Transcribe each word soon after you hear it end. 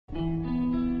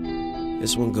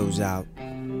This one goes out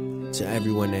to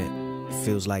everyone that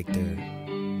feels like they're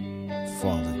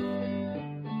falling.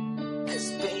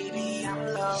 'Cause baby, I'm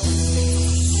lonely.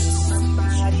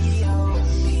 Somebody hold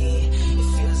me. It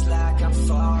feels like I'm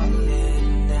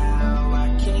falling now. I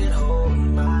can't hold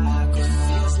my ground.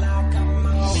 Feels like I'm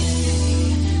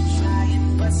only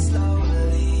trying but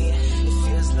slowly. It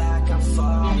feels like I'm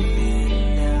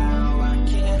falling now. I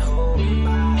can't hold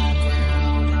my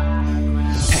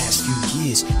ground. The past few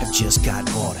years have just got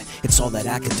harder. It's all that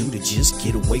I could do to just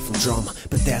get away from drama,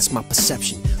 but that's my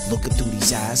perception. Looking through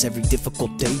these eyes, every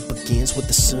difficult day begins with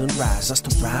the sunrise. I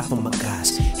still ride for my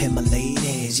guys and my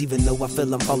ladies, even though I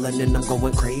feel I'm falling and I'm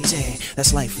going crazy.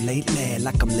 That's life lately,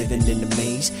 like I'm living in a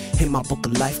maze. In my book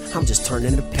of life, I'm just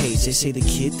turning the page. They say the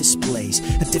kid displays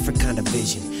a different kind of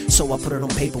vision, so I put it on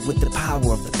paper with the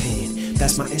power of the pen.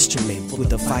 That's my instrument with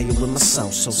the fire in my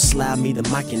soul. So slide me the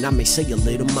mic and I may say a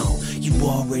little more. You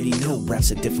already know rap's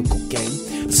a difficult game,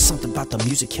 but something about the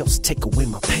music helps take away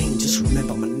my pain. Just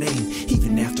remember my name,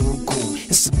 even after I'm gone.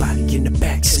 And somebody in the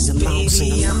back sing along, sing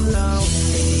Baby, along. I'm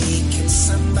lonely. Can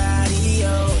somebody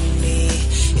hold me?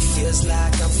 It feels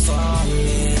like I'm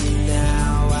falling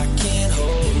now. I can't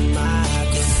hold my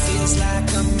ground. It feels like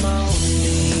I'm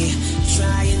only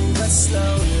trying but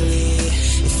slowly.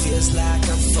 It feels like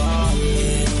I'm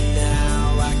falling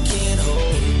now. I can't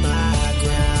hold my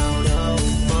ground no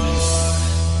more.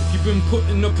 You've been put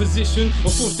in a position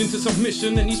or forced into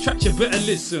submission, and these tracks you better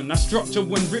listen. I structure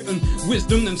when written,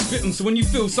 wisdom and spittin'. So when you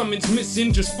feel something's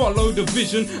missing, just follow the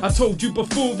vision. I told you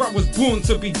before I was born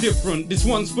to be different. This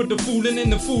one's for the fooling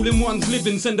and the fooling ones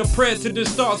living. Send a prayer to the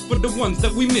stars for the ones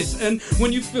that we miss. And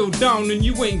when you feel down and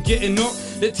you ain't getting up,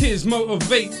 let tears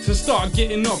motivate to start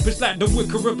getting up. It's like the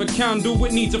wicker of a candle,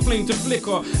 it needs a flame to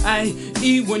flicker.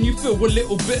 I-E, when you feel a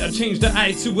little bitter, change the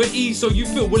I to a E so you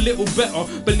feel a little better.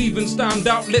 Believe and stand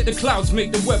out, let the clouds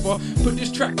make the weather. Put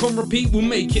this track on repeat, we'll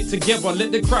make it together.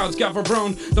 Let the crowds gather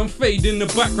round, don't fade in the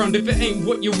background if it ain't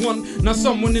what you want. Now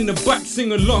someone in the back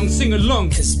sing along, sing along.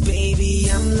 'Cause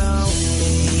baby, I'm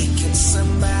lonely. Can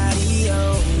somebody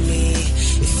hold me?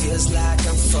 It feels like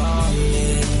I'm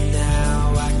falling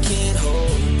now. I can't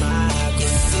hold my ground. It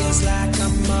feels like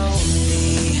I'm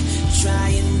only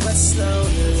trying but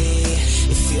slowly.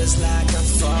 It feels like I'm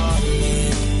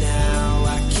falling now.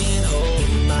 I can't hold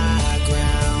my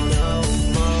ground no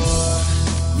more.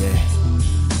 Yeah,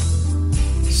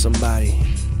 somebody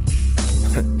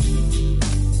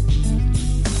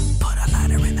put a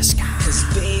lighter in the sky. 'Cause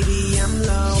baby, I'm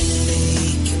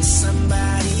lonely. Can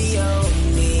somebody hold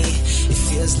me? It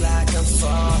feels like I'm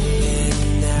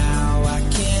falling now. I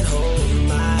can't hold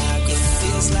my ground. It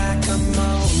feels like I'm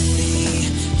only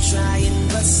trying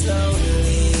but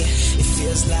slowly. It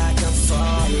feels like I'm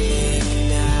falling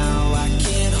now. I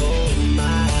can't hold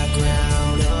my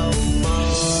ground no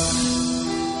more.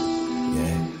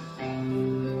 Yeah,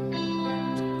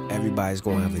 everybody's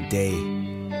gonna have a day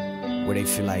where they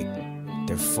feel like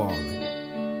they're falling,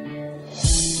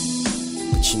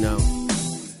 but you know,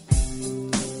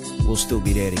 we'll still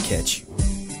be there to catch you.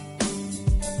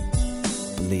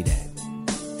 Believe that.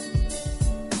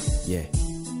 Yeah.